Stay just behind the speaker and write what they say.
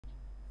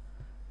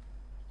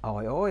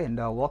Oi, oi, and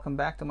welcome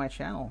back to my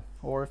channel.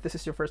 Or if this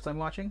is your first time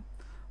watching,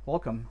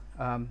 welcome.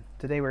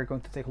 Today we're going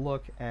to take a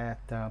look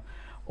at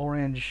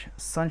Orange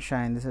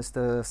Sunshine. This is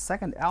the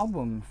second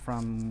album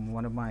from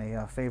one of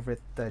my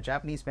favorite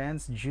Japanese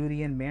bands,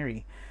 Judy and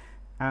Mary.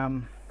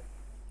 Um,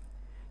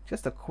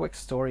 just a quick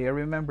story. I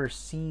remember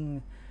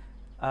seeing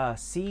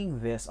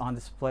this on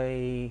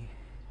display.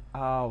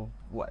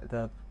 What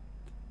the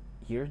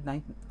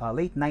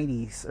late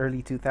 90s,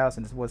 early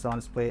 2000s was on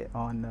display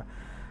on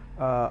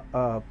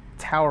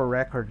Tower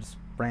Records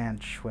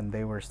branch when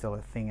they were still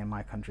a thing in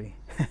my country.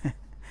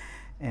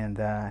 And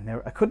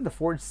I couldn't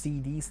afford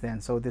CDs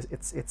then, so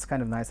it's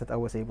kind of nice that I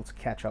was able to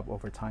catch up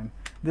over time.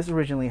 This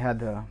originally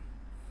had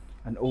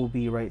an OB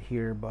right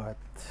here, but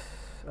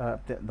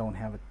don't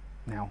have it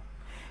now.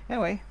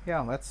 Anyway,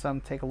 yeah, let's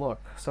take a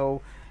look.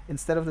 So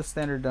instead of the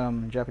standard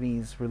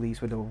Japanese release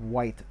with a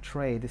white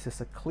tray, this is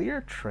a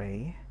clear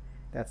tray.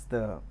 That's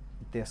the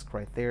disc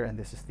right there, and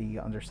this is the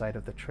underside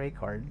of the tray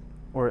card,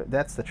 or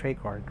that's the tray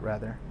card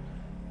rather.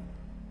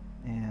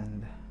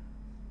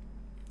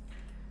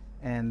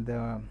 And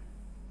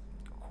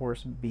of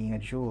course, being a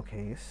jewel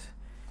case,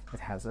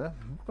 it has a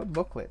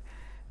booklet,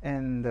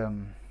 and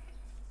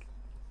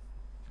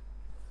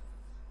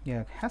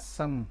yeah, it has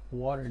some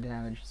water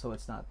damage, so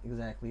it's not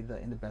exactly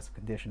in the best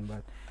condition,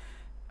 but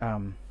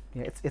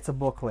yeah, it's a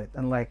booklet.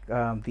 Unlike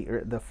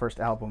the first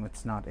album,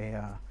 it's not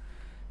a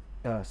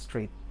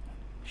straight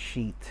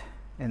sheet,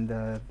 and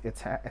it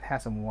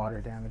has some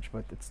water damage,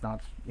 but it's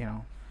not, you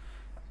know,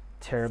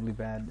 terribly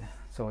bad.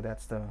 So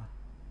that's the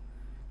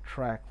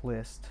track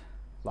list.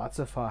 Lots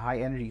of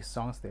high energy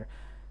songs there,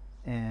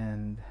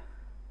 and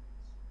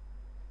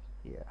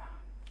yeah,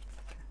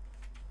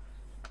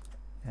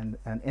 and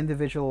an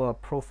individual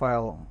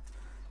profile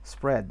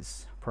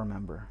spreads per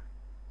member.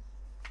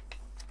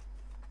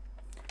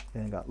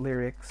 Then got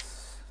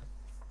lyrics,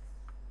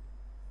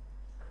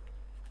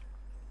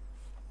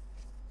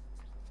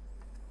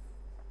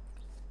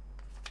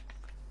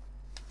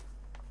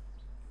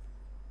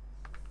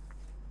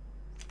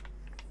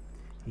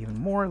 even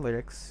more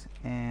lyrics,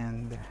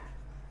 and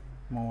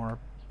more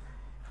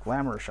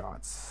glamour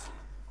shots,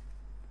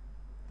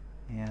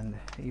 and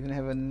I even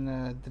have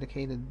a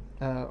dedicated,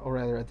 or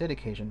rather a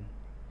dedication,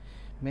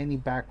 many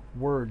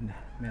backward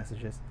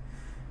messages.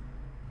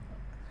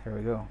 Here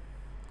we go,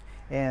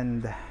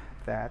 and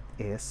that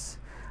is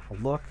a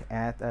look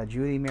at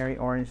Judy Mary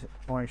Orange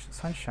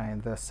Sunshine,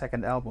 the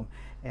second album.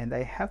 And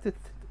I have to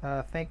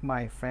thank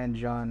my friend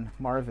John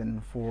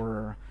Marvin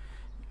for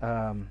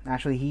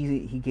actually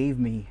he gave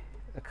me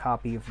a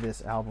copy of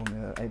this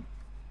album. I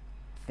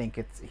think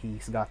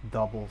he's got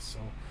doubles, so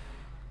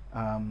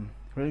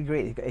really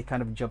great. It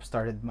kind of jump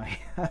started my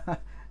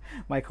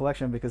my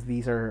collection because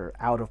these are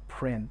out of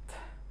print.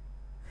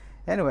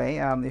 Anyway,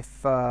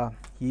 if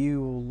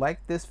you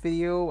like this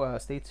video,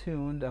 stay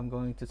tuned. I'm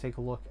going to take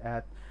a look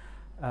at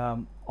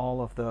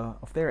all of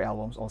their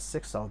albums, all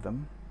 6 of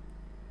them.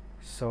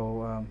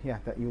 So yeah,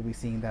 that you'll be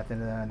seeing that in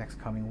the next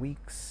coming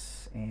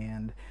weeks.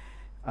 And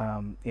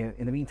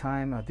in the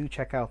meantime, do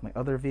check out my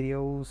other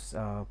videos.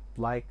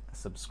 Like,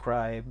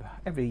 subscribe.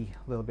 Every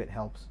little bit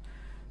helps.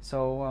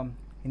 So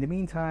in the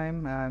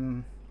meantime,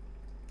 I'm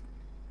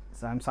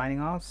signing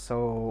off.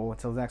 So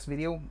until the next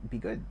video, be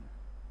good.